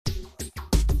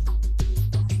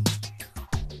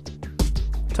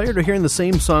Tired of hearing the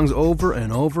same songs over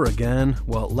and over again?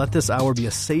 Well, let this hour be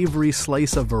a savory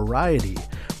slice of variety.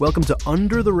 Welcome to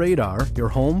Under the Radar, your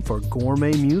home for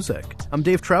gourmet music. I'm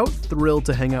Dave Trout, thrilled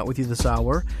to hang out with you this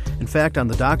hour. In fact, on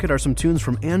the docket are some tunes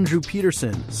from Andrew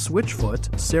Peterson,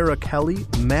 Switchfoot, Sarah Kelly,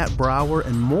 Matt Brower,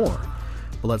 and more.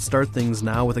 But let's start things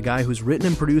now with a guy who's written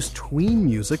and produced tween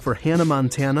music for Hannah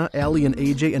Montana, Allie and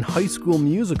AJ, and High School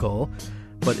Musical,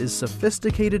 but is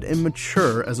sophisticated and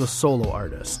mature as a solo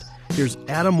artist. Here's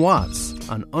Adam Watts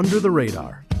on Under the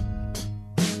Radar.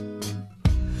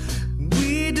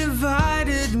 We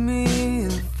divided me in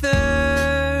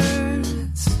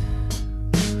thirds,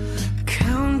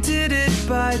 counted it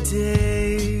by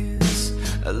days,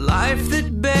 a life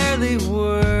that barely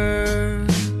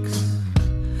works.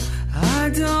 I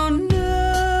don't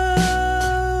know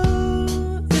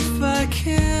if I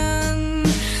can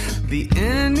be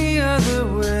any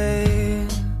other way.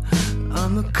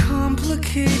 I'm a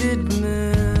complicated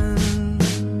man.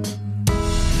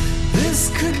 This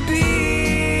could be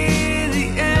the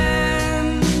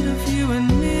end of you and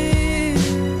me.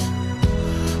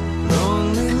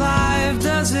 Lonely life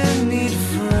doesn't need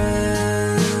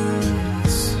friends.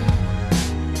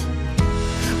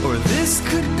 Or this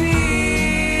could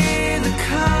be the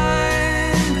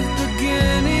kind of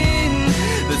beginning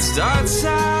that starts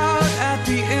out at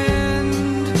the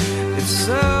end. If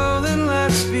so, then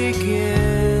let's begin.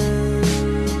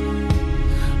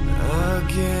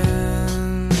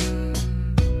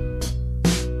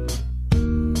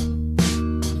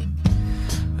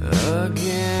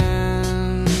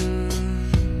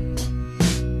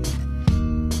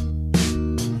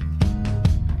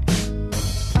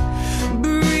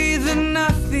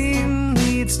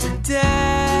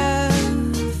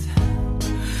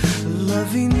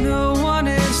 Loving no one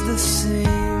is the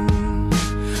same.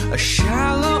 A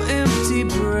shallow, empty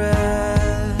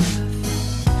breath.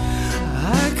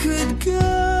 I could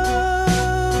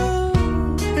go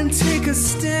and take a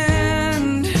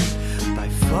stand by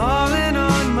falling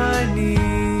on my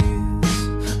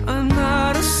knees. I'm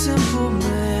not a simple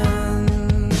man.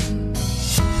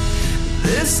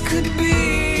 This could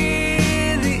be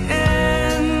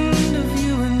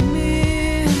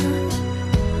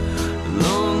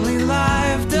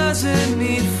doesn't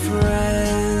need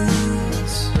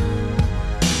friends.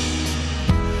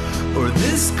 Or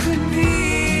this could be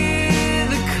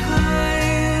the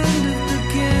kind of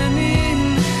beginning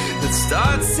that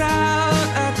starts out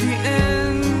at the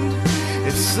end.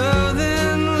 If so,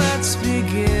 then let's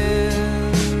begin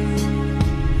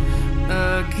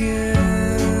again.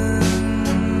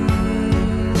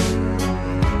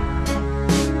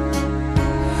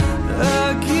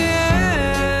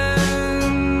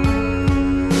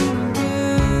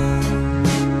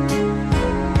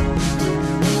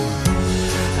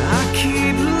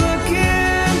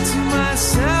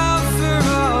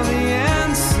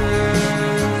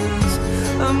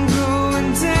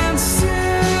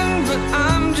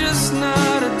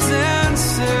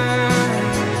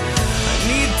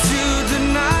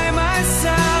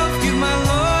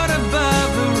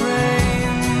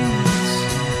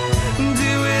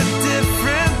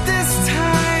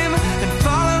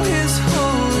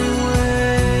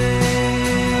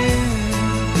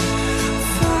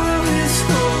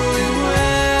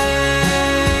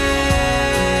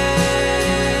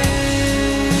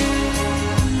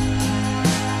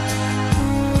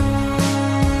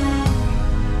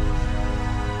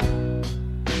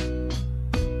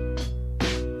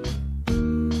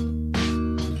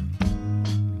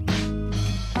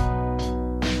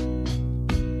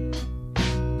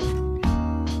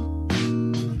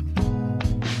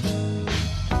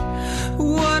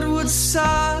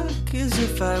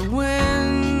 If I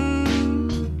win,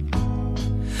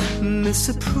 miss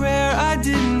a prayer I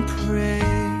didn't pray,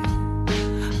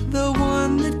 the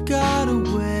one that got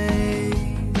away.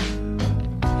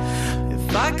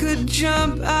 If I could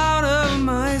jump out of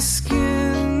my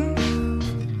skin,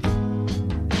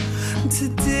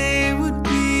 today would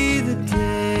be the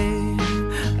day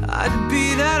I'd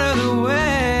be that other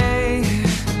way.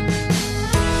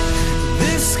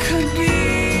 This could be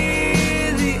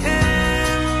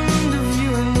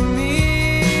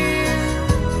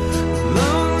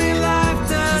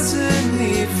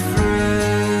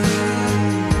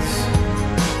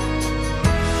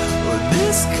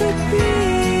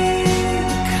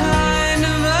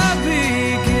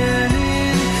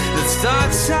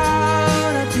starts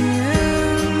out at the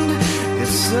end. If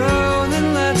so,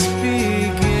 then let's begin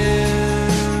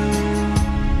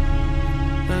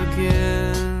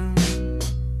again.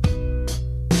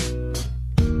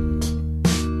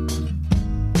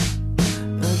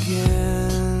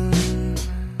 Again.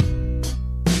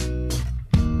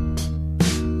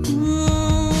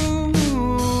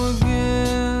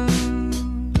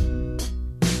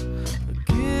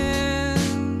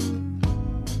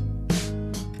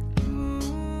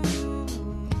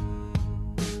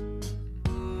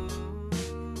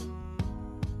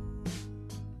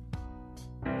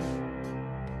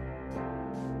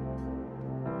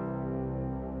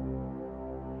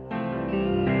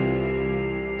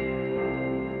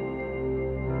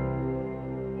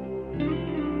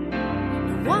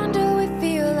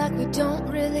 don't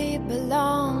really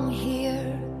belong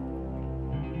here.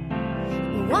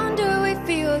 No wonder we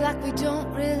feel like we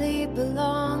don't really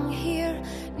belong here.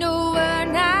 No, we're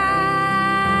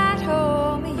not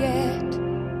home yet.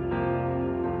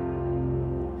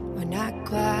 We're not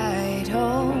quite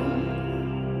home.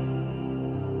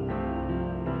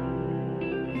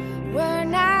 We're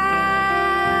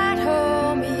not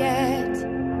home yet.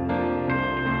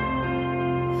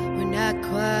 We're not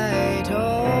quite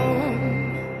home.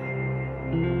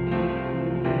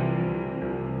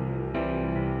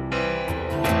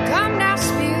 Come now,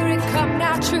 Spirit, come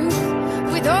now, truth.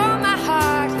 With all my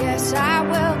heart, yes, I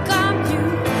welcome you.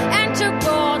 Enter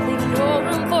boldly, no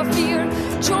room for fear.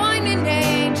 Join in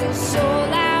angels so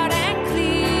loud and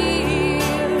clear.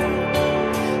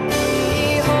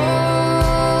 Behold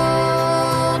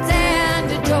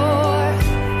and adore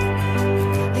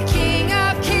the King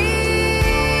of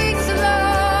Kings, the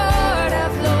Lord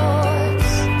of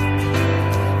Lords.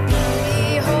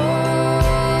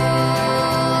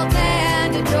 Behold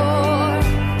and adore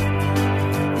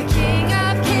the King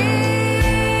of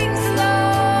Kings,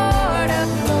 Lord of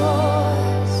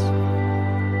Lords.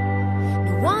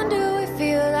 No wonder we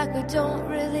feel like we don't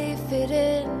really fit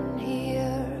in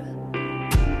here.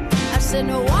 I said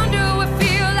no wonder we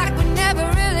feel like we never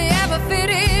really ever fit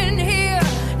in here.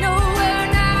 No, we're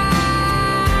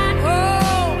not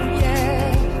home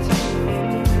yet.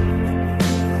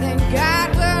 Thank God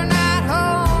we're not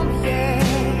home yet.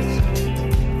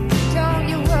 Don't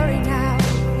you worry now.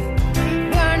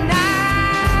 We're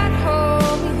not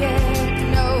home yet.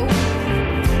 No,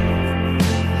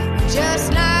 we're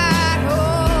just not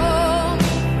home.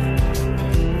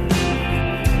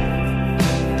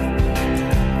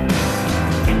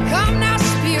 Come now,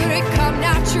 Spirit, come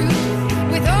now, truth.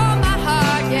 With all my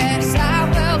heart, yes, I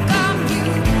welcome you.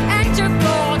 Enter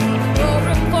boldly, no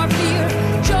room for fear.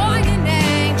 Join in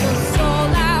angels so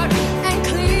loud and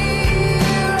clear.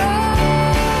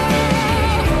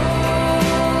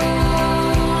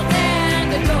 Hold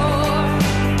and adore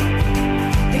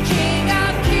the King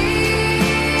of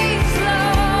Kings,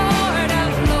 Lord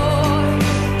of Lords.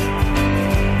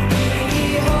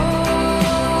 Behold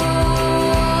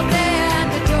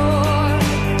and adore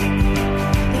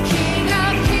the King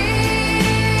of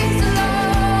Kings,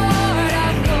 Lord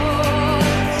of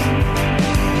Lords.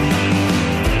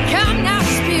 Come now,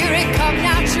 Spirit, come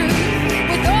now, truth.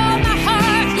 With all my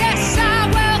heart, yes, I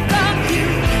welcome you.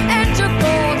 Enter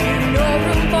boldly, no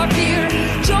room for fear.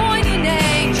 Join in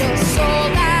angels so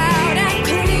loud and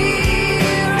clear.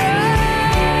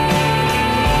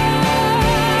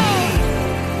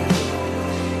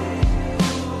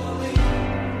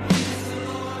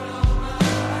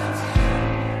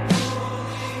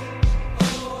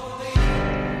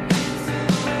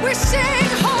 We sing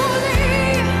holy.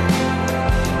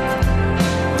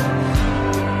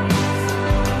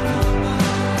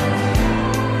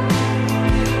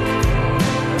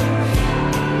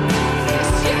 Yes,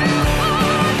 you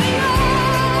are the Lord.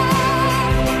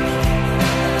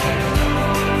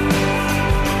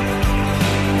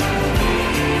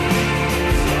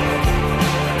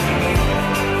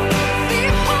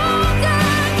 Behold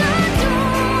and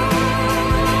adore.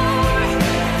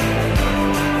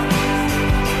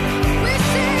 We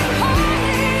sing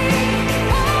holy,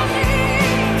 holy.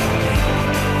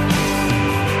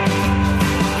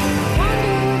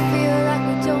 Wonder we feel like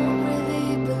we don't really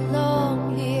belong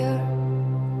here.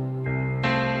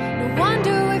 No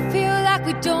wonder we feel like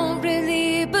we don't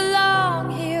really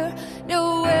belong here.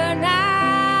 No, we're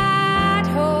not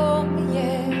home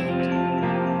yet.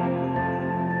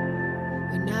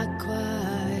 We're not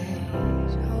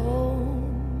quite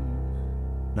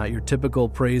home. Not your typical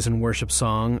praise and worship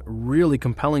song, really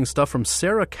compelling stuff from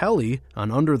Sarah Kelly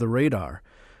on Under the Radar.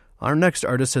 Our next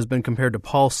artist has been compared to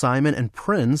Paul Simon and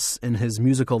Prince in his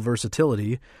musical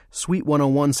versatility. Sweet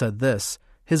 101 said this: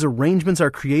 his arrangements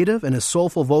are creative and his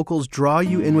soulful vocals draw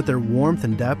you in with their warmth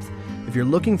and depth. If you're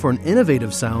looking for an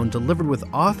innovative sound delivered with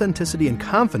authenticity and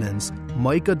confidence,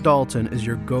 Micah Dalton is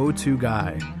your go-to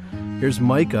guy. Here's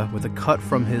Micah with a cut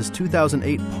from his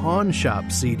 2008 Pawn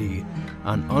Shop CD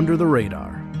on Under the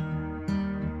Radar.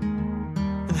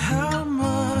 And how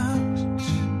much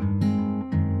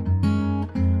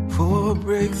for a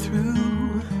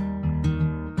breakthrough?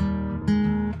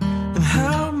 And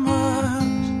how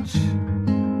much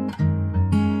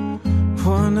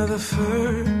for another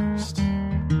first?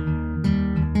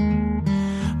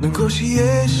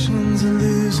 Negotiations are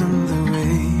losing the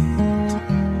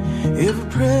weight. Every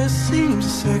press seems a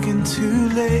second too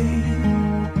late.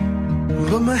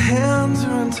 But my hands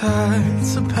are untied,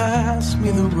 so pass me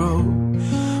the rope.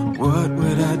 What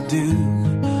would I do?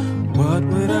 What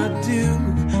would I do?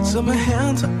 so my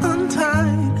hands are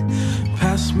untied.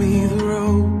 Pass me the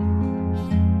rope.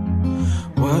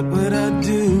 What would I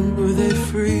do were they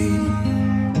free?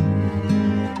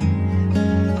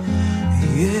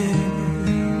 Yeah,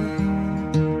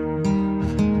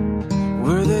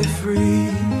 were they free?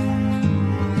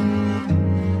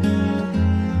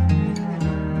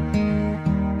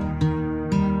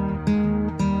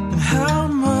 And how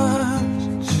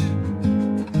much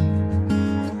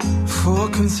for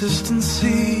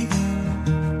consistency?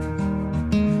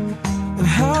 And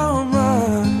how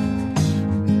much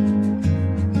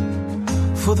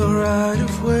for the right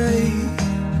of way?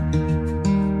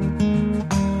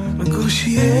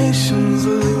 Negotiations are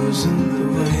losing the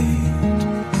weight.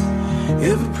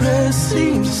 Every prayer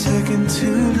seems a second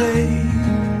too late.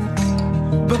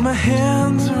 But my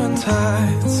hands are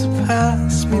untied, so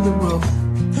pass me the rope.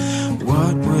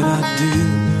 What would I do?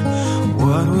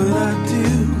 What would I do?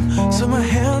 So my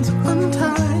hands are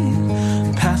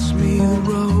untied, pass me the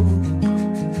rope.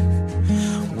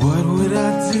 What would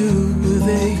I do? Were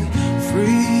they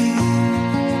free?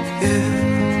 Yeah.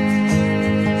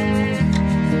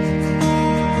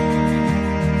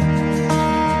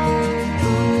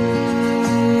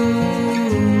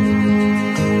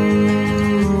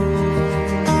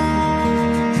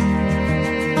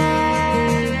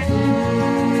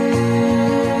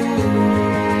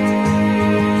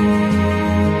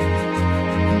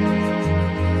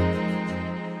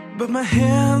 My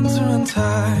hands are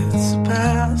untied, so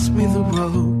pass me the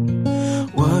rope.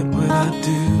 What would I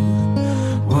do?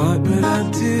 What would I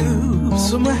do?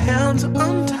 So my hands are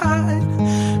untied,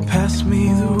 pass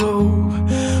me the rope.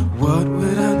 What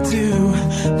would I do?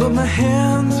 But my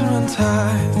hands are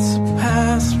untied, so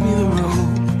pass me the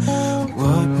rope.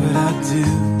 What would I do?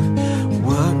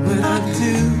 What would I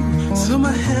do? So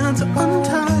my hands are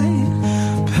untied,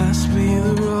 pass me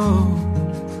the rope.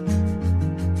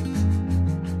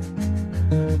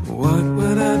 What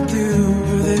would I do?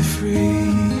 Were they free?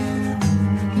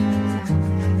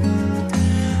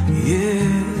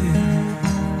 Yeah.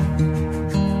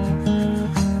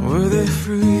 Were they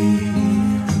free?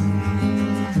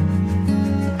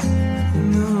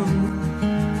 No.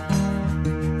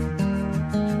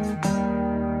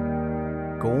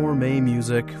 Gourmet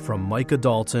music from Micah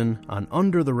Dalton on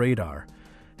Under the Radar.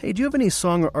 Hey, do you have any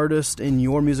song or artist in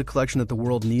your music collection that the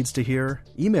world needs to hear?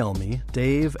 Email me,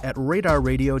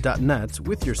 dave@radarradio.net,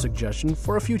 with your suggestion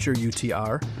for a future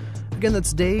UTR. Again,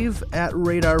 that's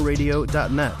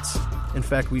dave@radarradio.net. In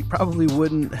fact, we probably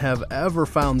wouldn't have ever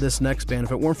found this next band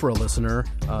if it weren't for a listener,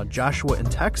 Joshua in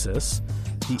Texas.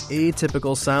 The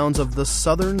atypical sounds of the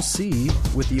Southern Sea,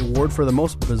 with the award for the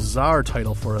most bizarre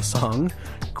title for a song,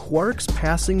 Quarks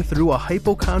Passing Through a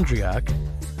Hypochondriac.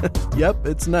 Yep,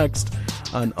 it's next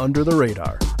on Under the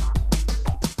Radar.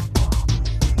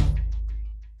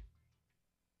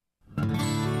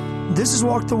 This is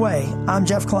Walk the Way. I'm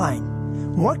Jeff Klein.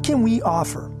 What can we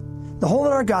offer? The Hole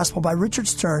in Our Gospel by Richard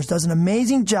Stearns does an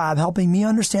amazing job helping me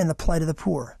understand the plight of the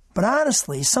poor. But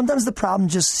honestly, sometimes the problem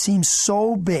just seems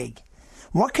so big.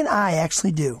 What can I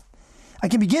actually do? I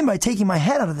can begin by taking my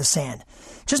head out of the sand.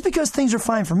 Just because things are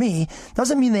fine for me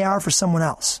doesn't mean they are for someone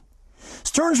else.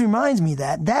 Stearns reminds me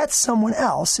that someone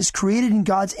else is created in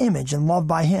God's image and loved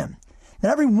by Him.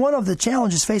 That every one of the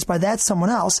challenges faced by that someone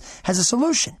else has a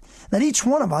solution. That each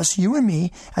one of us, you and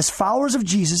me, as followers of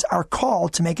Jesus, are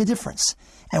called to make a difference.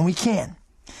 And we can.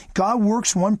 God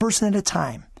works one person at a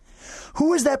time.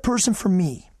 Who is that person for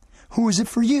me? Who is it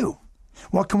for you?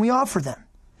 What can we offer them?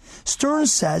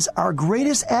 Stearns says our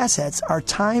greatest assets are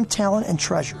time, talent, and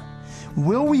treasure.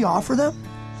 Will we offer them?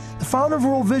 The founder of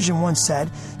World Vision once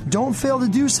said, "Don't fail to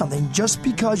do something just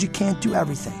because you can't do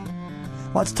everything."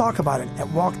 Let's talk about it at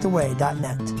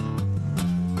walktheway.net.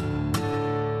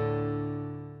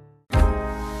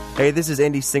 Hey, this is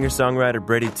indie singer-songwriter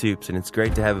Brady Toops, and it's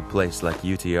great to have a place like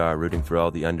UTR rooting for all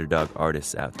the underdog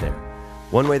artists out there.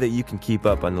 One way that you can keep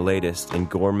up on the latest in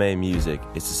gourmet music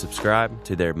is to subscribe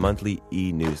to their monthly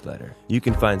e-newsletter. You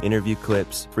can find interview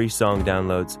clips, free song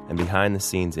downloads, and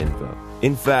behind-the-scenes info.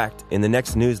 In fact, in the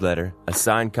next newsletter, a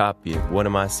signed copy of one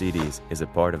of my CDs is a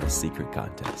part of a secret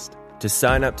contest. To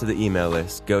sign up to the email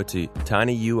list, go to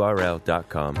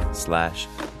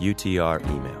tinyurl.com/UTR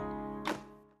email.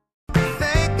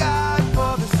 Thank God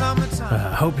for the summertime.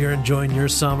 I hope you're enjoying your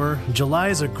summer. July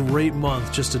is a great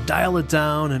month just to dial it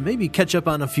down and maybe catch up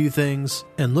on a few things.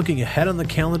 And looking ahead on the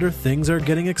calendar, things are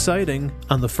getting exciting.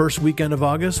 On the first weekend of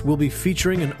August, we'll be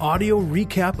featuring an audio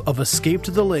recap of Escape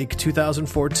to the Lake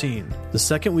 2014. The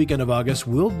second weekend of August,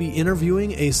 we'll be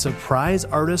interviewing a surprise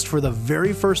artist for the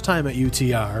very first time at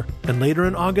UTR. And later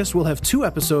in August, we'll have 2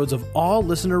 episodes of all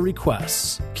listener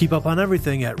requests. Keep up on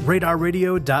everything at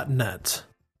radarradio.net.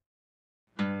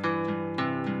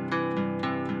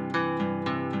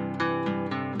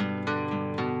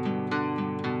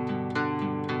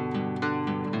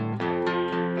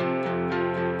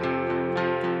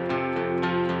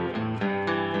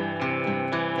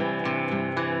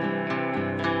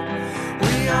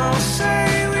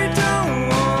 Say we don't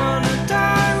wanna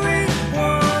die, we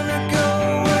wanna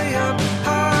go way up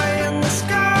high in the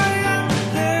sky, and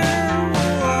there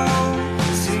we'll all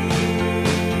see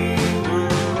we're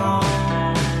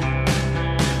wrong.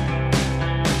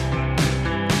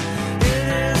 It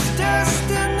is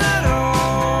destined that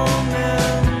all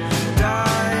men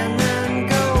die and then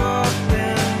go up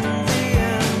in the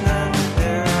end, and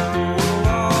there we'll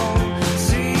all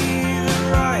see the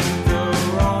right, the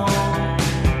wrong.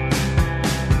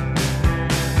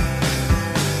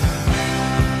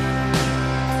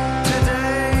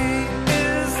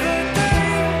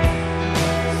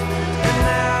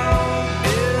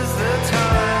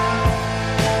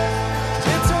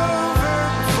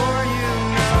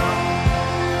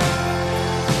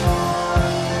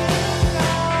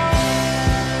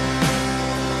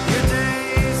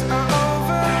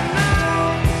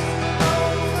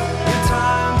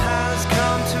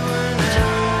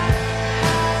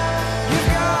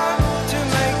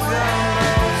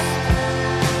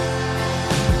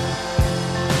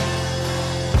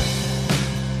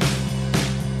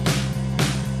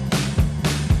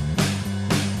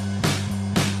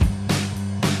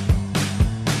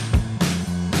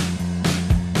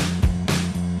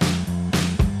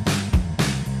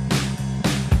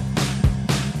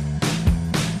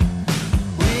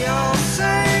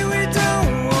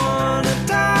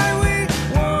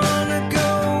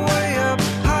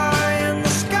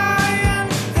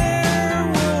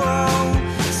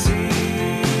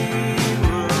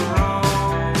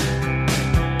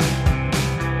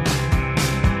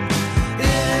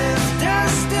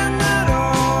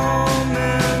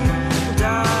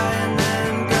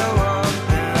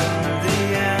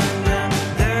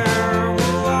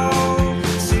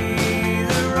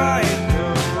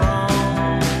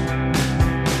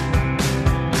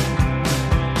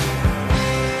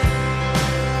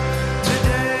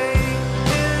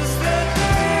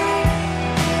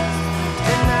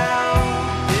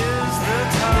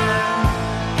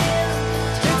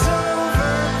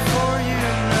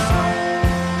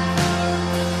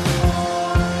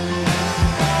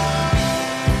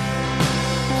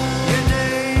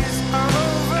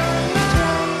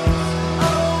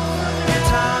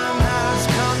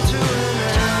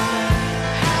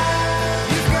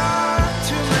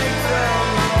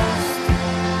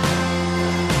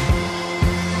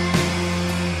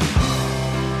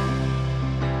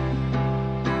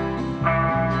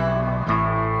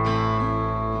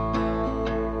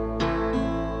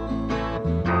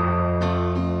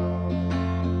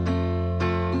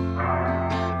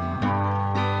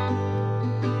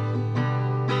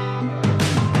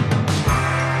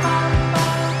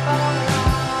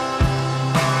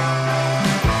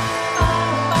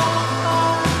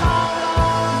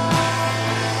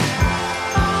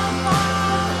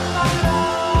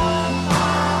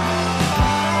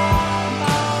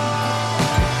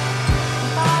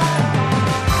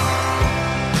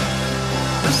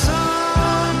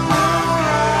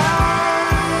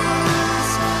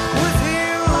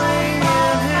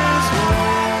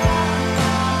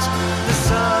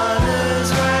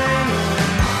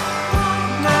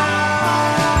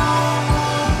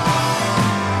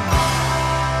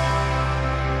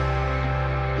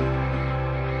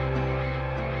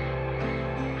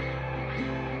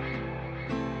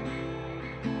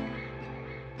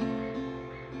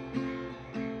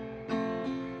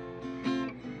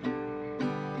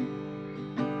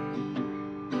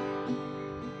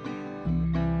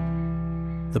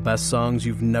 The best songs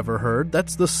you've never heard.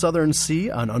 That's the Southern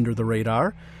Sea on Under the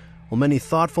Radar. While many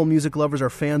thoughtful music lovers are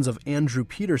fans of Andrew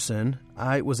Peterson,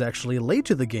 I was actually late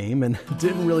to the game and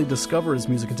didn't really discover his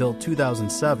music until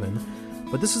 2007.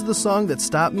 But this is the song that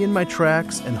stopped me in my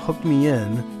tracks and hooked me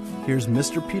in. Here's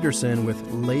Mr. Peterson with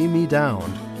Lay Me Down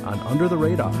on Under the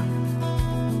Radar.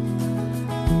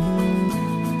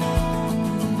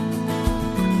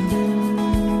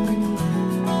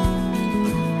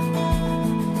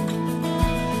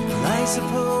 I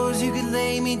suppose you could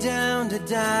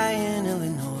die in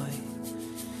Illinois.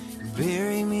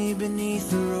 Bury me beneath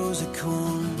the rows of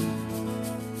corn.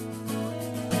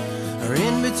 Or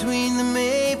in between the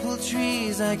maple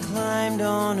trees I climbed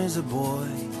on as a boy,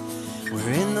 where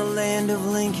in the land of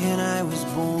Lincoln I was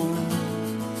born.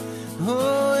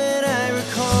 Oh, and I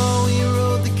recall we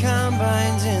rode the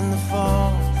combines in the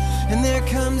fall, and there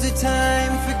comes a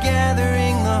time for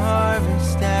gathering the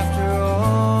harvest after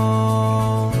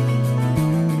all.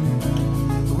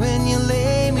 When you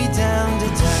lay me down to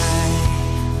die,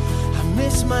 I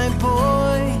miss my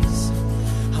boys,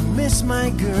 I miss my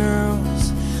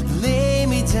girls. Lay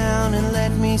me down and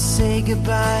let me say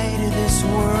goodbye to this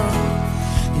world.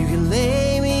 You can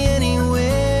lay me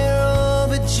anywhere, oh,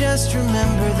 but just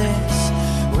remember this: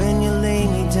 when you lay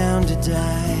me down to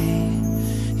die,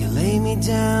 you lay me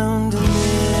down to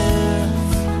live.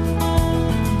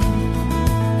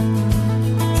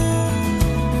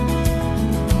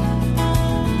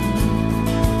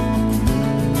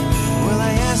 Well,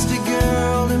 I asked a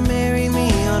girl to marry me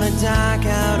on a dock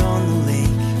out on the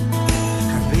lake.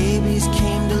 Her babies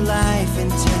came to life in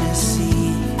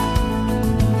Tennessee,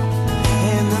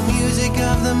 and the music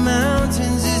of the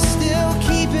mountains is still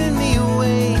keeping me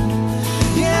awake.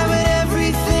 Yeah, but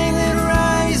everything that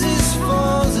rises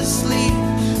falls asleep.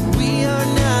 We are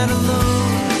not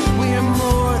alone, we are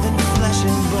more than flesh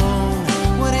and bone.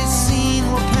 What is seen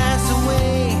will pass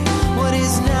away, what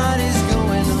is not is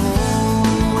going home.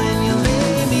 When you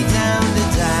lay me down to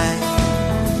die,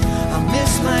 I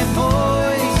miss my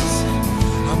boys,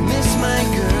 I miss my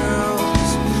girls.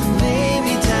 Lay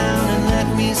me down and let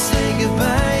me say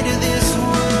goodbye to this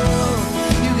world.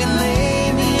 You can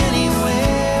lay me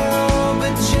anywhere, oh,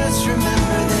 but just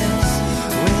remember this: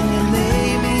 when you lay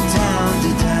me down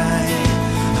to die,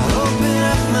 I'll open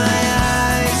up my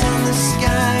eyes on the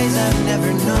skies I've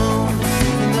never known,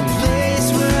 in the place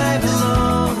where I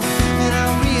belong, and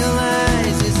I'll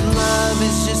realize his love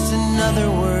is just another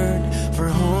word for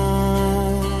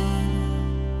home.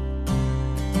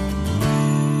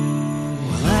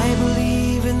 Well, I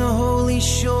believe in the holy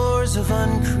shores of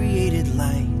uncreated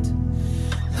light.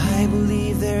 I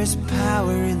believe there's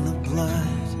power in the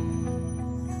blood,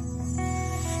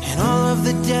 and all of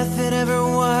the death that ever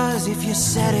was, if you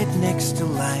set it next to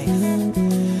life,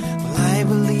 well, I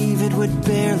believe it would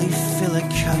barely fill a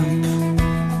cup.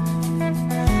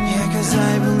 Yeah, 'cause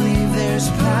I believe there's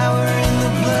power in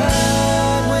the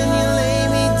blood. When you lay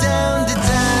me down to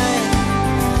die,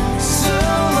 so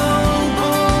long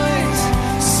boys,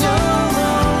 so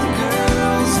long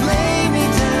girls. Lay me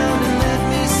down and let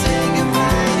me say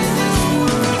goodbye to this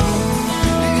world.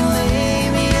 You can lay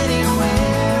me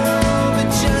anywhere, oh, but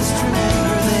just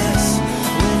remember this: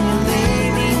 when you lay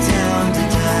me down to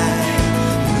die,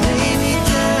 you lay me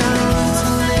down to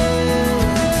live.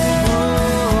 Oh,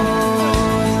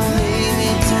 you lay me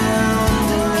down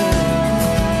to live.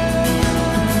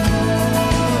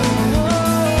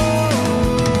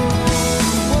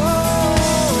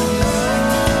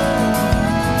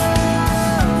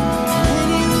 When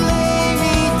you lay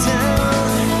me down,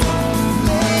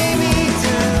 lay me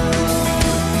down.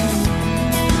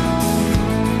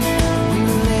 You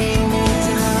lay me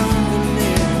down to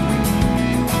live.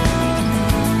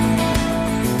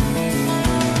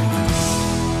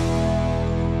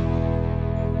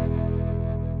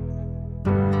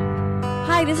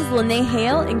 Hi, this is Lene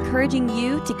Hale, encouraging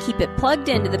you to keep it plugged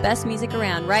into the best music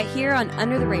around right here on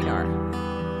Under the Radar.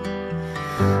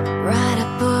 Write a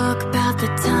book about the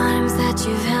times that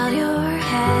you've held your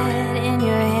head in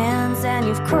your hands and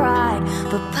you've cried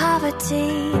for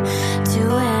poverty to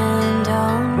end.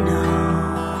 Oh no,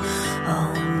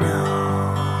 oh no,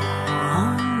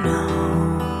 oh no.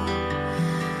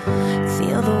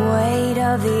 Feel the weight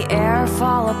of the air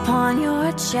fall upon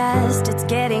your chest. It's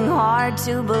getting hard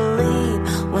to believe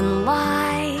when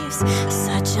life's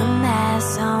such a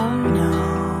mess. Oh no,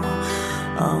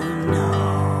 oh no.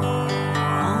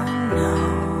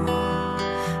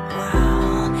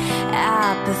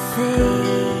 Apathy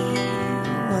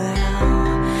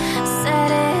will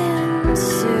set in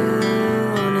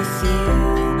soon if you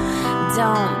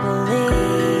don't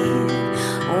believe.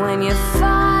 When you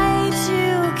fight,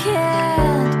 you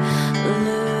can't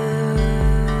lose.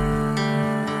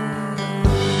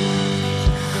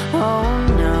 Oh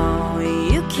no,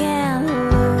 you can't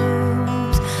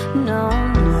lose. No,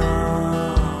 no.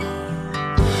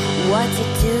 What to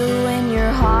do when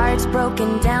your heart's broken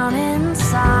down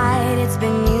inside? It's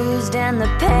been used and the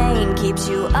pain keeps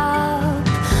you up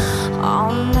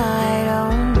all night.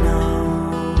 Oh no,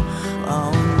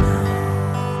 oh no,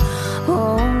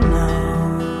 oh no.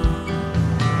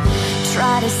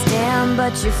 Try to stand but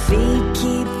but your feet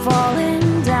keep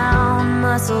falling down.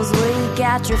 Muscles weak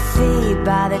at your feet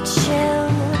by the chill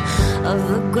of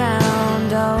the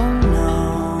ground. Oh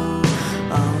no,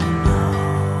 oh no,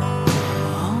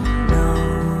 oh no.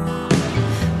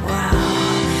 Wow,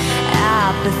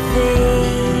 apathy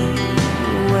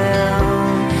will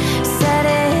set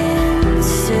in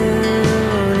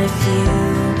soon if you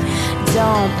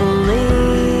don't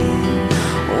believe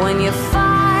when you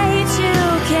fight you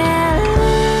can't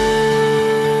lose.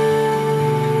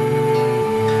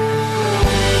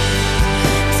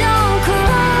 Don't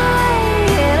cry,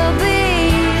 it'll be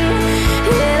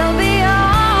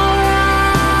alright.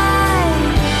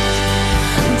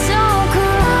 Don't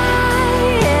cry,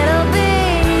 it'll be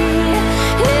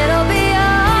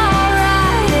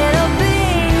alright. It'll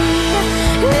be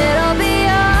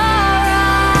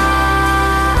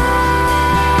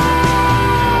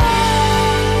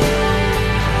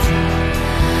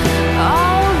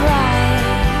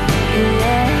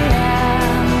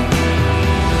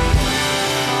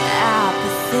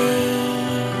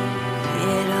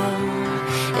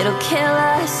it'll kill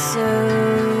us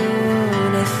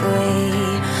soon if we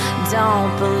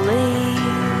don't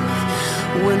believe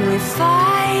when we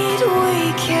fight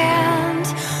we can't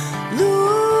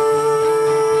lose.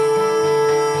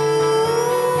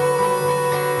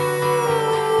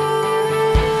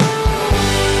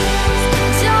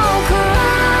 Don't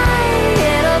cry,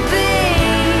 it'll be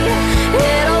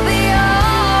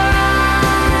alright.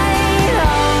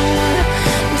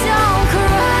 Don't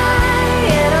cry,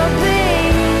 it'll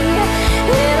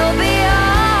be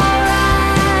alright.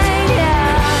 Yeah.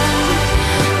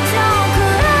 Don't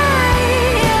cry,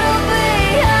 it'll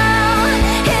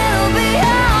be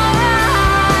alright.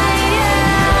 Yeah.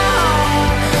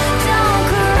 Don't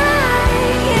cry,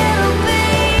 it'll be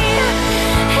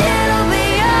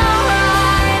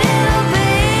alright.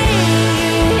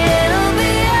 It'll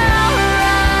be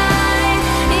alright.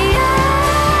 Yeah.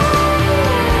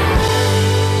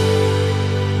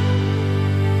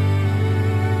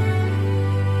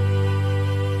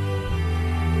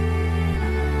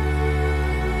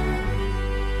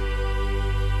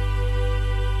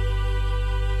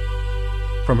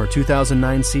 From her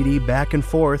 2009 CD, Back and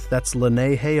Forth, that's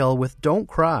Lene Hale with Don't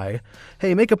Cry.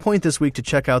 Hey, make a point this week to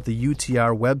check out the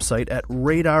UTR website at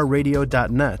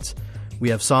radarradio.net. We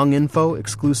have song info,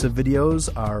 exclusive videos,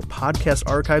 our podcast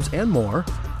archives, and more.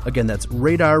 Again, that's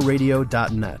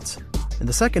radarradio.net. In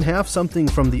the second half, something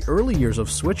from the early years of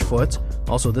Switchfoot,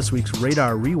 also this week's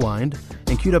Radar Rewind,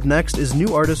 and queued up next is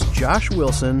new artist Josh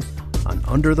Wilson on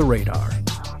Under the Radar.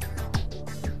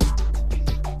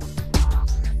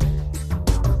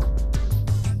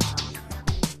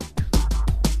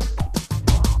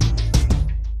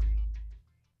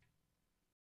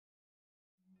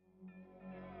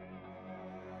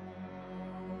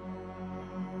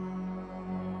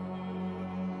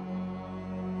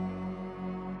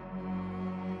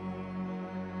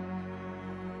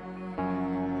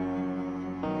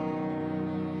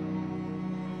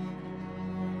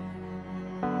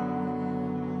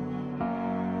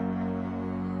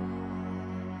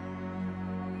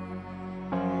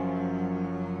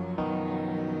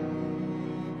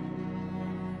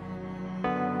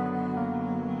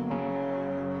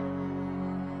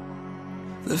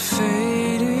 The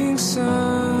fading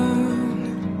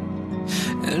sun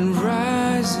and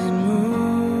rising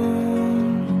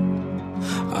moon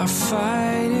are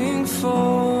fighting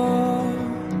for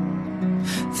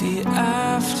the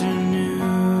afternoon.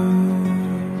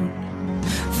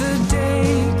 The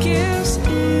day gives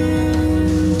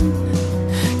in,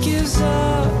 gives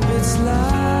up its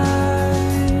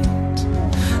light.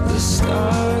 The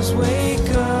stars wake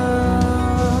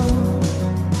up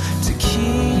to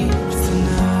keep the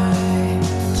night.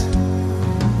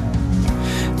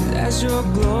 As your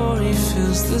glory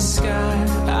fills the sky,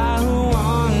 I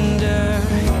wonder,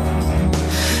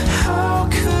 how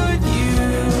could you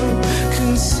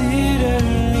consider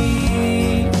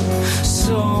me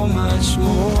so much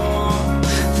more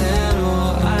than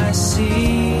all I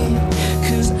see?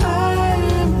 'Cause I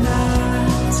am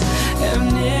not, have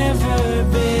never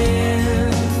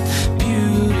been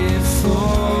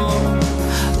beautiful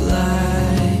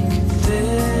like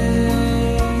this.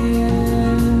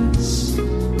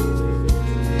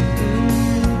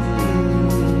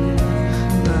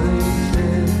 Like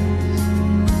this.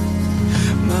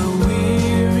 My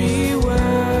weary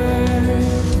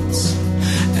words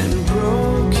and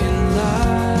broken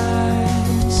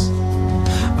lies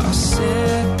are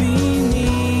set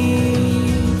beneath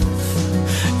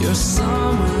your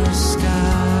summer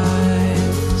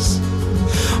skies.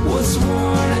 What's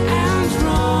worn and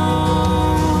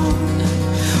wrong,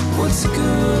 what's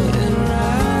good and right,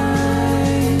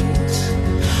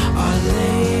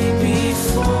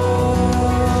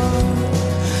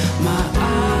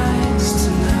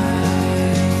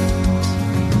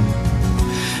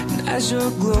 as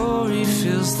your glory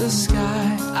fills the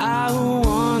sky, I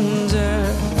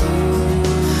wonder,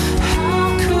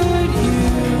 how could you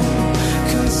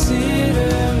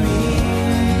consider me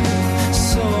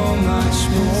so much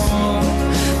more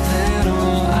than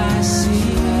all I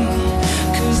see?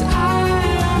 'Cause I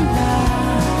am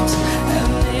not,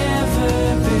 have never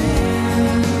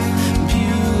been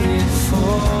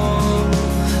beautiful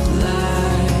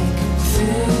like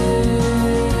this.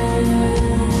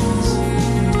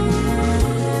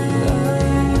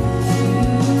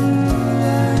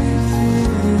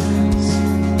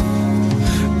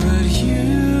 But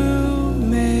you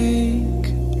make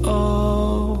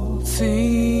all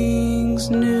things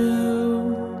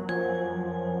new.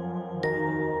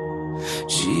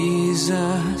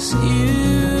 Jesus,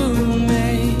 you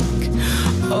make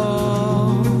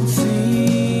all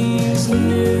things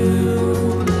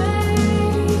new.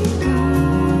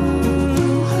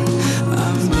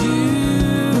 I'm beautiful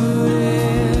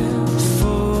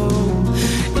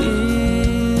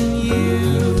in you.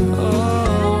 Oh,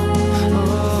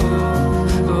 oh,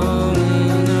 oh,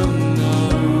 no,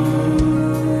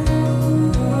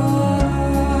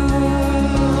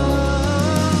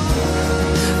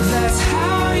 That's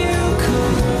how you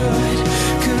could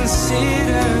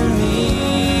consider me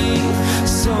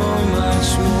so much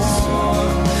more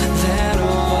than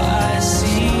all I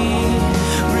see.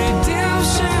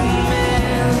 Redemption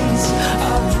mends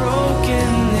our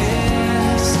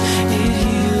brokenness. It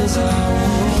heals our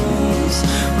wounds,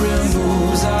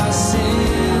 removes our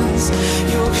sins.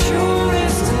 Your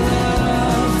purest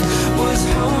love was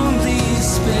humbly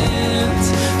spent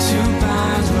to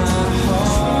bind my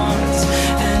heart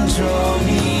and draw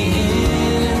me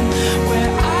in,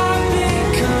 where I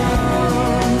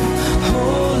become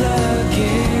whole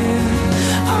again.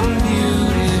 I'm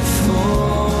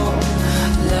beautiful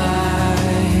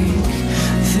like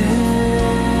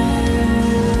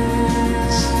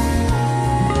this.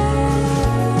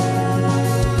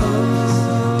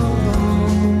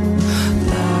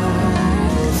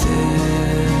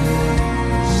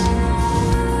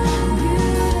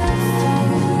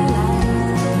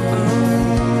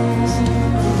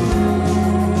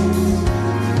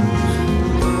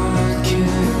 Blood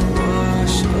can't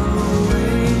wash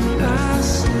away my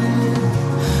sin.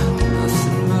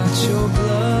 Nothing but your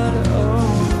blood,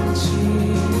 oh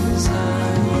Jesus.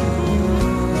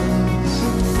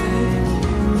 Thank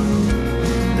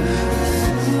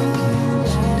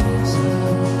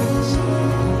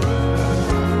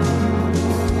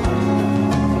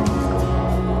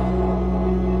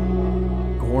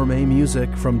Gourmet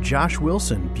music from Josh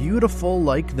Wilson, Beautiful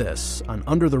Like This, on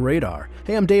Under the Radar.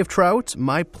 Hey, I'm Dave Trout.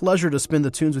 My pleasure to spin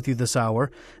the tunes with you this hour,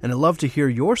 and I'd love to hear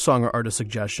your song or artist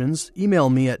suggestions.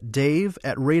 Email me at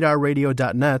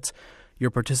dave@radarradio.net. Your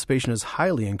participation is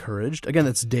highly encouraged. Again,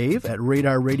 that's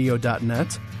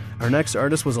dave@radarradio.net. Our next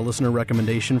artist was a listener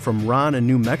recommendation from Ron in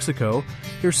New Mexico.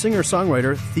 Here's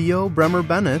singer-songwriter Theo Bremer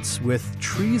Bennett with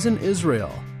Trees in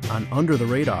Israel on Under the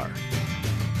Radar.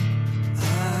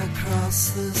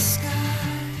 Across the sky,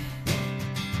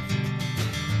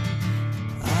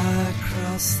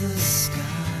 across the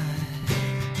sky,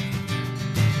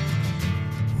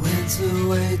 went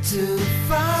away to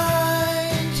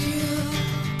find you.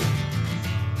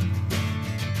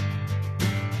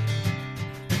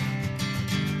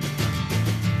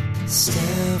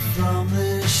 Stare from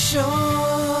the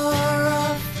shore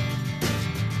of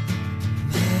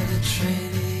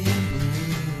Mediterranean blue.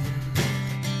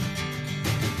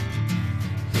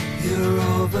 You're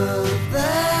over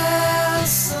there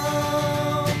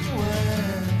somewhere.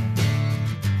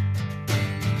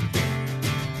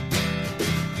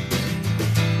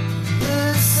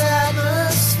 This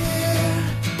atmosphere,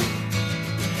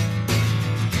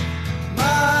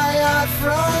 my odd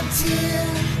frontier,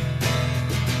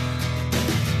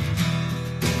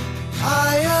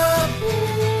 high up.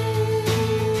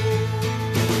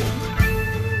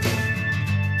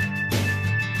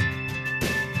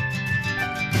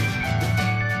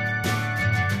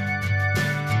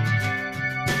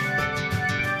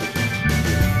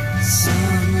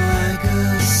 Sung like a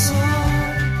song,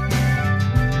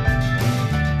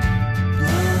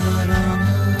 blood on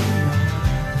the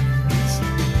rise,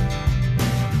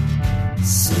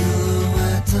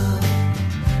 silhouette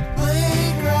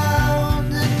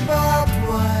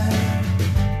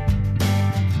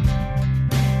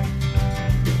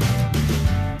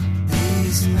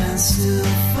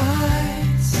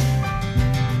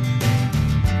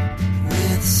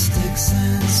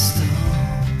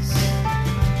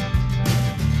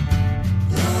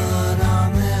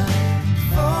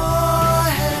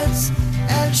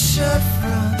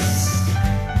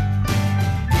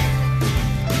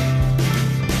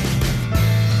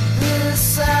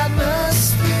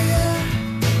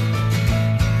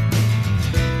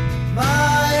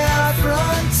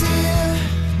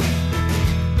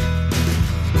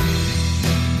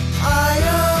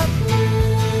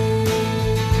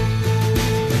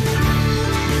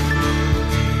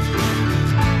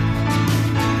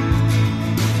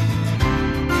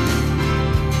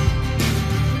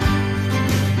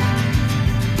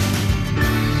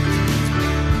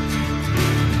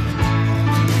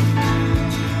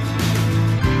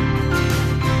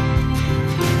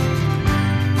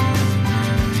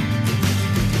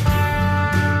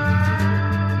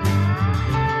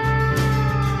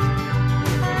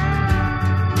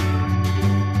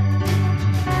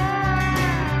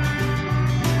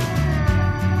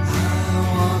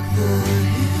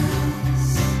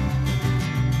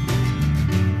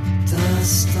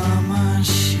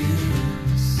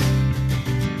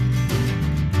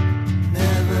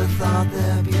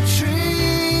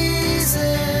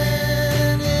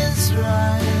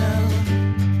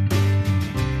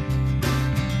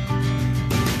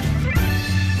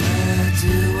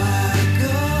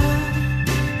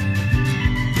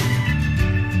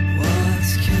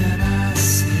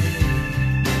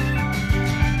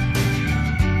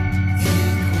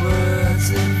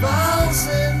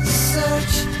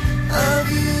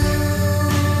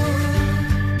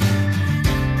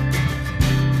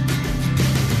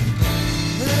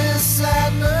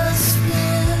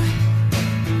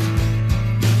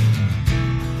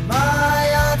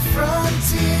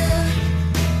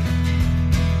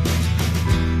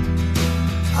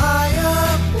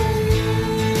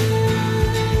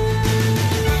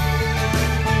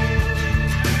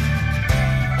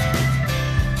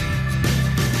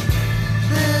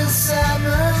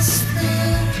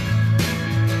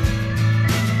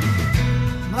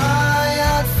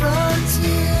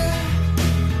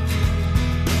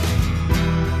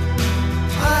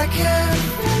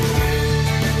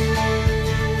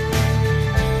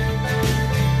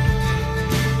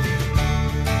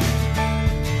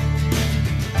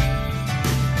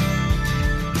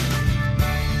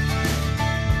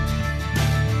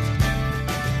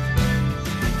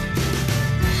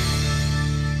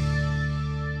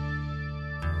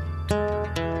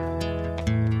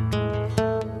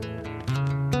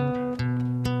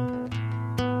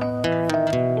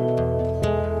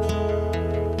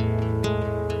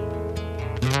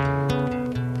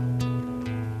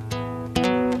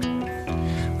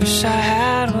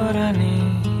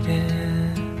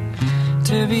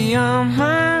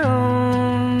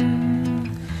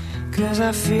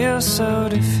I feel so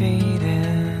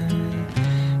defeated,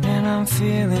 and I'm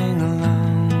feeling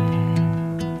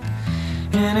alone,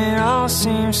 and it all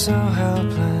seems so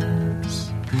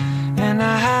helpless, and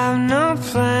I have no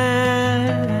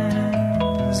plans.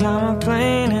 I'm a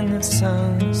plane in the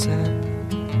sunset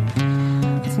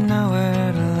with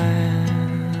nowhere to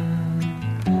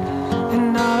land,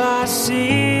 and all I see,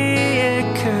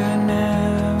 it could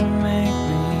never make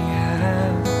me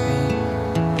happy,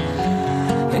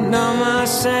 and all my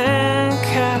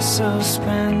sandcastles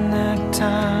spend their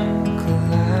time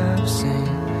collapsing.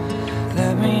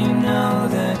 Let me know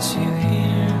that you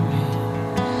hear me,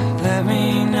 let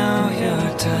me know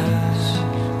your touch,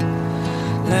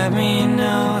 let me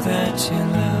know that you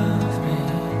love me,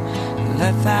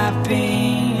 let that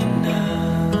be enough.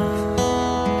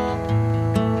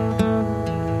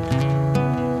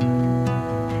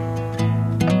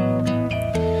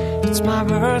 It's my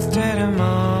birthday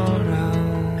tomorrow,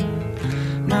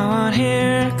 no one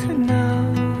here could know.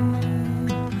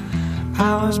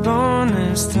 I was born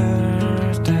this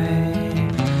Thursday,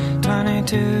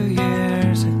 22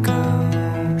 years ago,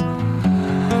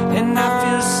 and I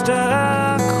feel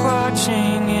stuck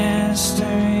watching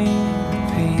history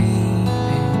repeating.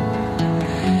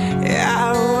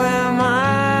 Yeah, who am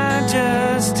I?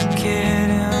 Just a kid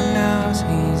who knows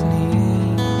he's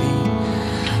needy.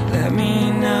 Let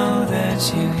me know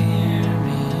that you hear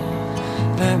me,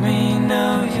 let me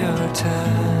know your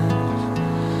touch,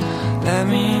 let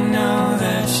me know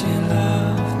that you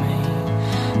love me,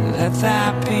 let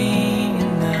that be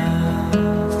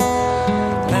enough.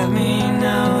 Let me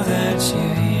know that you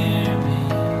hear me,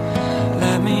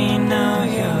 let me know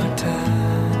your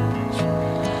touch,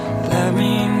 let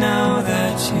me know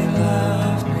that you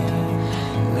love me,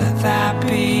 let that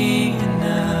be enough.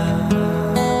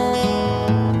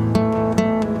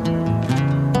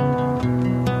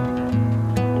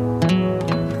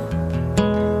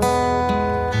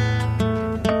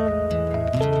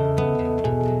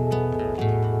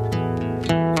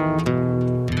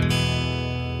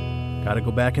 Gotta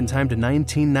go back in time to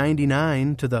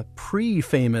 1999, to the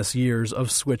pre-famous years of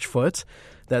Switchfoot.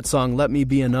 That song, Let Me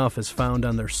Be Enough, is found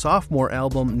on their sophomore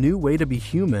album, New Way to Be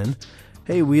Human.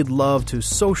 Hey, we'd love to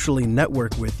socially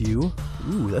network with you.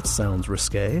 Ooh, that sounds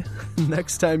risque.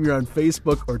 Next time you're on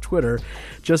Facebook or Twitter,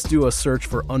 just do a search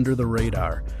for Under the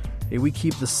Radar. Hey, we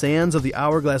keep the sands of the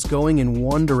hourglass going in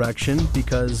one direction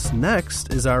because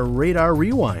next is our Radar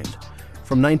Rewind.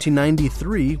 From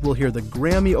 1993, we'll hear the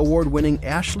Grammy Award-winning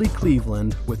Ashley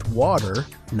Cleveland with Water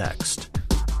next.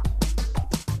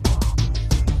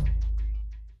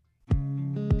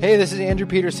 Hey, this is Andrew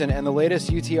Peterson, and the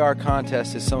latest UTR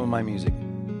contest is some of my music.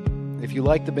 If you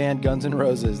like the band Guns N'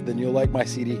 Roses, then you'll like my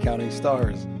CD Counting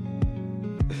Stars.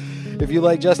 If you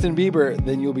like Justin Bieber,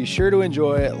 then you'll be sure to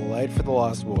enjoy Light for the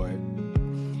Lost Boy.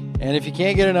 And if you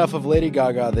can't get enough of Lady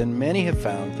Gaga, then many have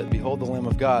found that Behold the Lamb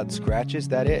of God scratches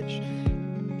that itch.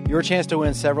 Your chance to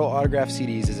win several autographed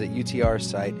CDs is at UTR's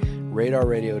site,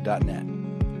 radarradio.net.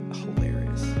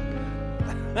 Hilarious.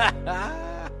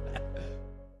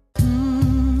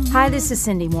 Hi, this is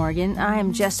Cindy Morgan. I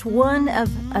am just one of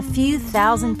a few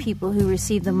thousand people who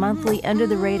receive the monthly Under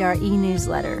the Radar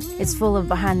e-newsletter. It's full of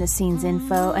behind-the-scenes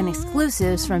info and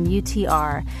exclusives from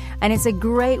UTR, and it's a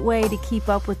great way to keep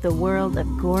up with the world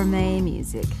of gourmet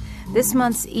music. This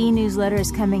month's e-newsletter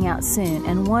is coming out soon,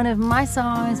 and one of my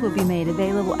songs will be made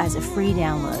available as a free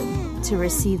download. To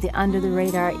receive the Under the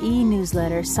Radar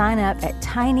e-newsletter, sign up at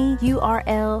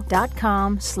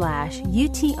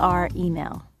tinyurl.com/UTR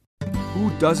email. Who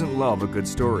doesn't love a good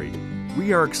story?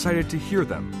 We are excited to hear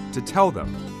them, to tell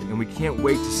them, and we can't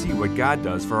wait to see what God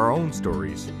does for our own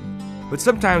stories. But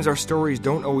sometimes our stories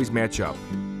don't always match up,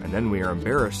 and then we are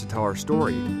embarrassed to tell our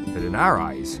story that in our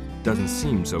eyes doesn't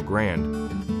seem so grand.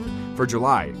 For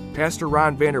July, Pastor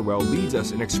Ron Vanderwell leads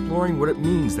us in exploring what it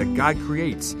means that God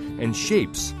creates and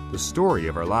shapes the story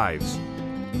of our lives.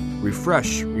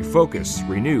 Refresh, refocus,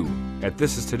 renew at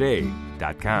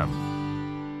thisistoday.com.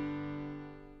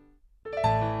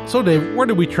 So, Dave, where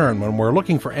do we turn when we're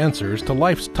looking for answers to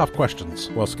life's tough questions?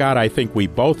 Well, Scott, I think we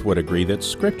both would agree that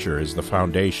Scripture is the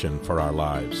foundation for our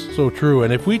lives. So true,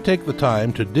 and if we take the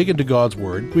time to dig into God's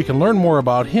Word, we can learn more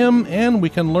about Him, and we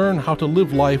can learn how to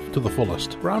live life to the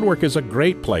fullest. Groundwork is a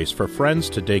great place for friends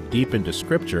to dig deep into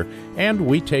Scripture, and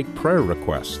we take prayer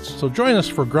requests. So join us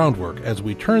for Groundwork as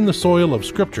we turn the soil of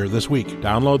Scripture this week.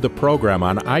 Download the program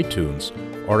on iTunes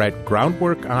or at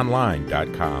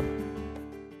groundworkonline.com.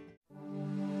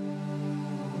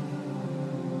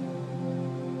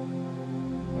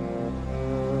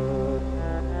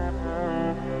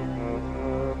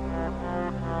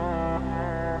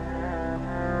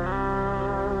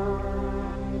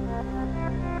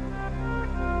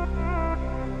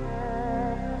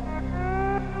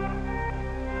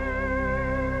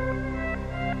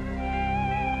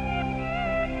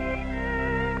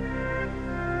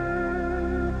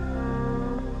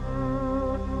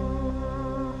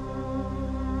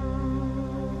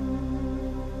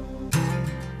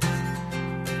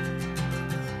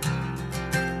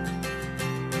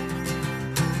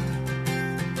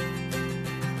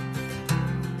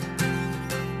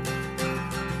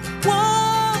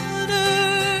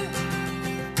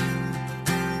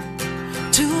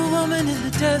 man in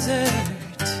the desert.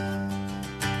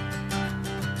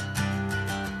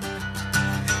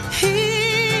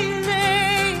 Healing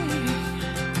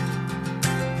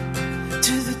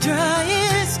to the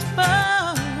driest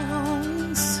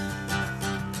bones.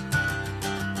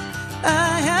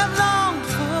 I have longed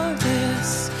for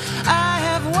this. I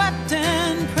have wept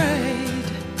and prayed,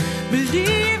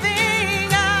 believing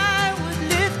I would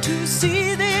live to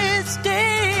see this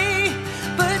day.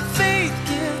 But faith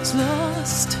gets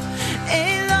lost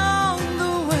along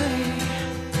the way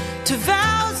to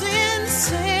vows in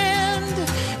sand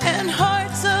and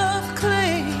hearts of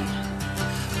clay.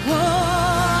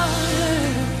 More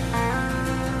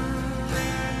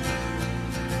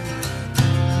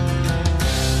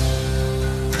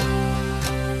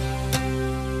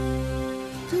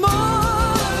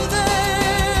than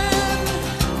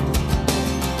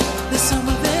the sum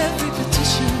of every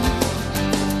petition,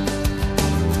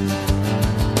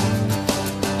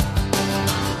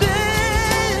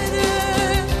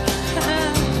 better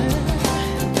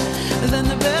than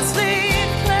the best laid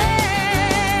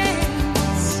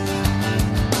plans.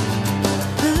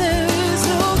 There is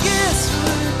no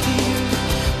guesswork here,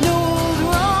 no old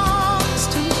wrongs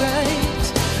to right,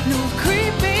 no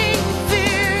creeping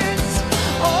fears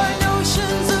or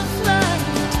notions of flight.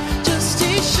 Just a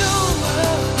show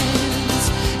of hands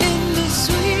in the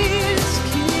sweetest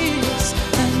kiss,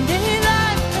 and a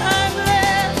lifetime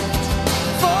left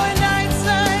for nights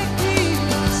like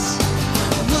these.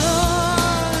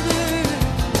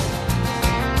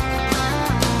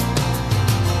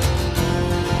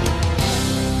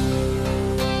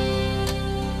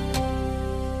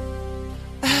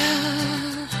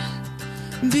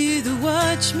 Be the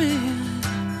watchman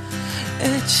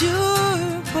at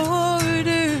your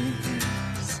borders,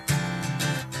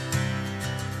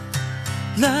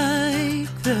 like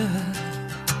the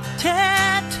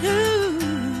tattoos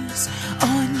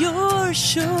on your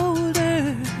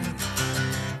shoulder.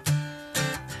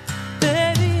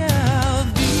 Baby, I'll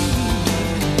be.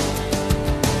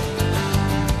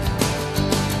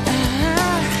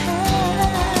 I'll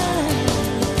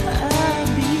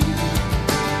be.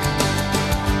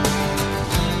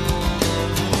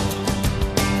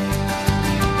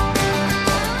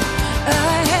 I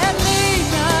had made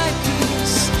my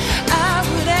peace. I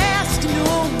would ask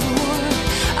no more.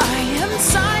 I am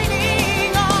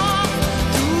signing off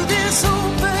through this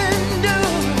open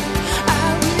door. I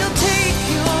will take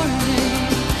your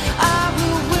name. I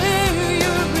will wear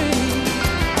your ring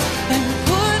and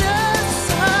put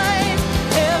aside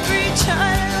every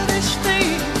childish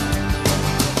thing.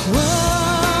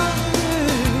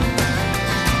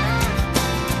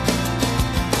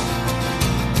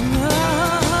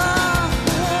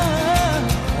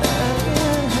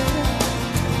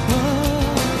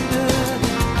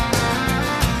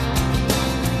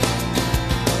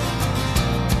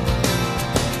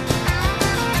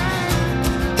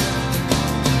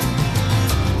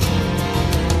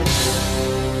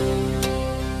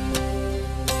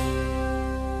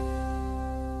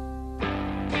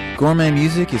 Gourmet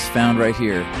music is found right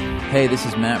here. Hey, this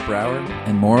is Matt Brower,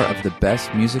 and more of the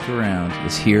best music around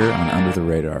is here on Under the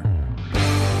Radar.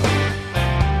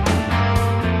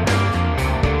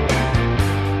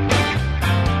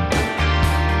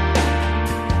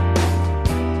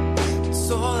 It's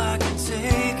all I can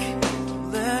take,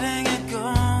 letting it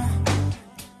go.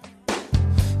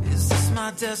 Is this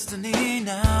my destiny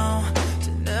now?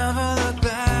 To never look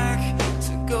back,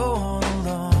 to go all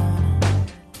alone.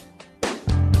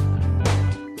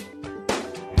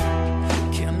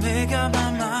 Can't make up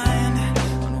my mind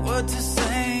on what to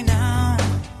say now.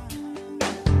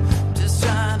 Just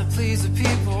trying to please the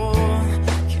people.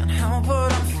 Can't help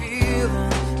what I'm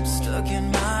feeling. I'm stuck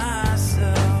in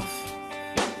myself.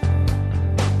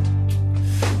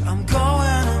 I'm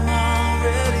going, I'm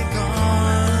already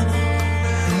gone.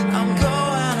 I'm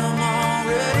going, I'm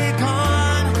already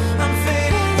gone. I'm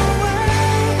fading away.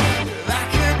 I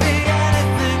could be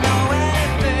anything, no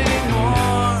anything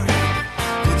more.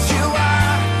 But you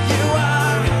are,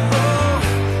 oh,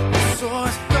 the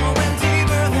source going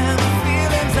deeper than the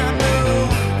feelings I know.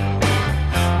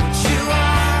 But you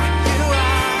are,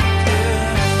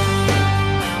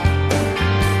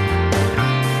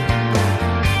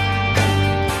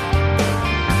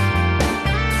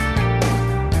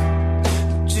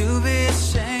 Would you be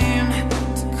ashamed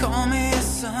to call me a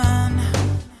son?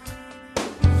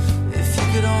 If you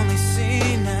could only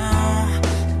see now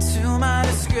into my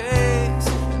disgrace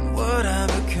and what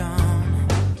I've become.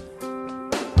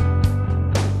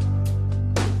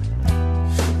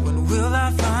 When will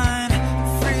I find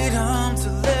freedom to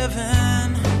live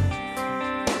in?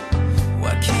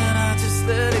 Why can't I just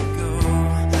let it go?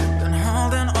 Been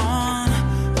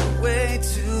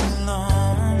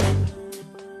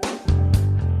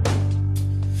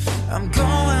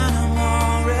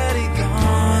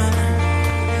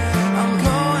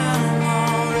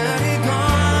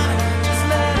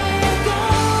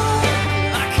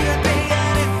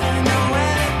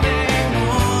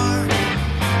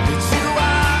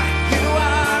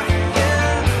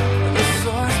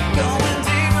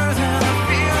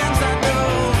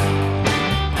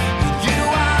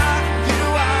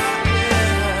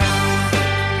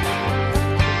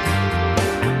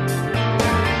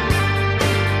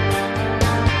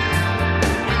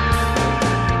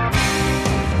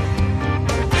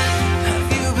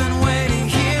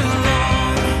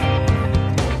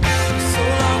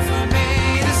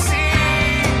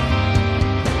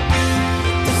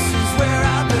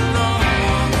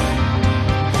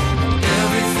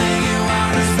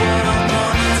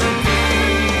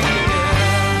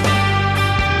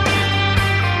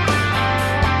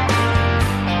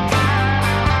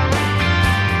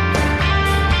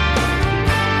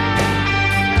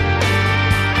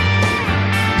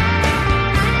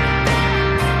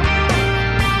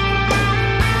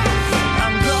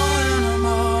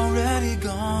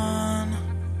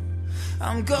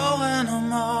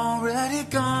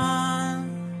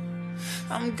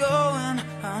going,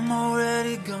 I'm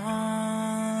already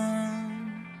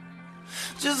gone.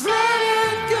 Just let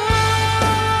it go.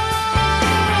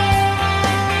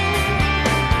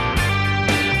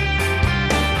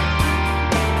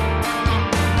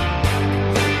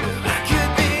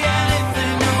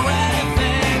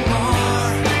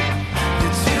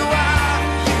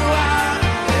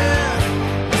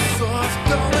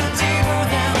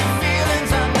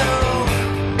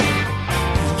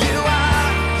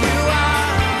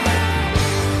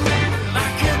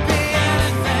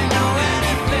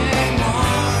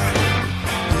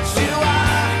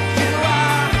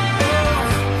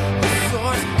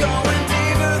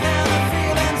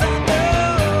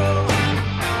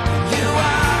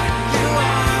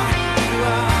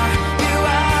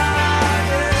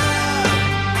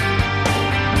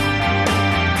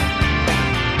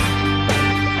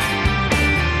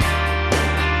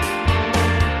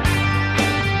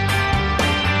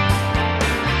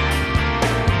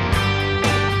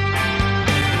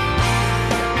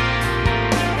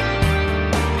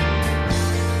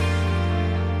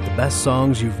 Best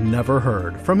songs you've never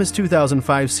heard. From his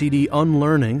 2005 CD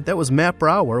Unlearning, that was Matt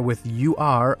Brower with You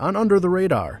Are on Under the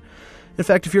Radar. In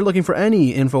fact, if you're looking for any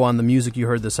info on the music you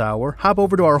heard this hour, hop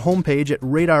over to our homepage at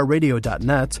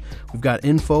radarradio.net. We've got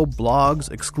info,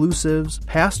 blogs, exclusives,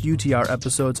 past UTR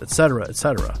episodes, etc.,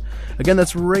 etc. Again,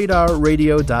 that's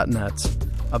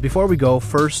radarradio.net. Before we go,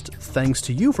 first, thanks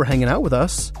to you for hanging out with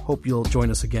us. Hope you'll join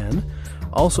us again.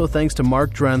 Also, thanks to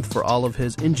Mark Drenth for all of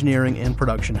his engineering and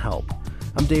production help.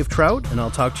 I'm Dave Trout, and I'll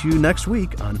talk to you next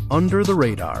week on Under the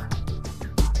Radar.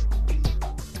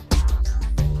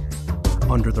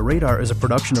 Under the Radar is a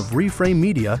production of Reframe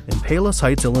Media in Palos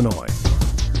Heights, Illinois.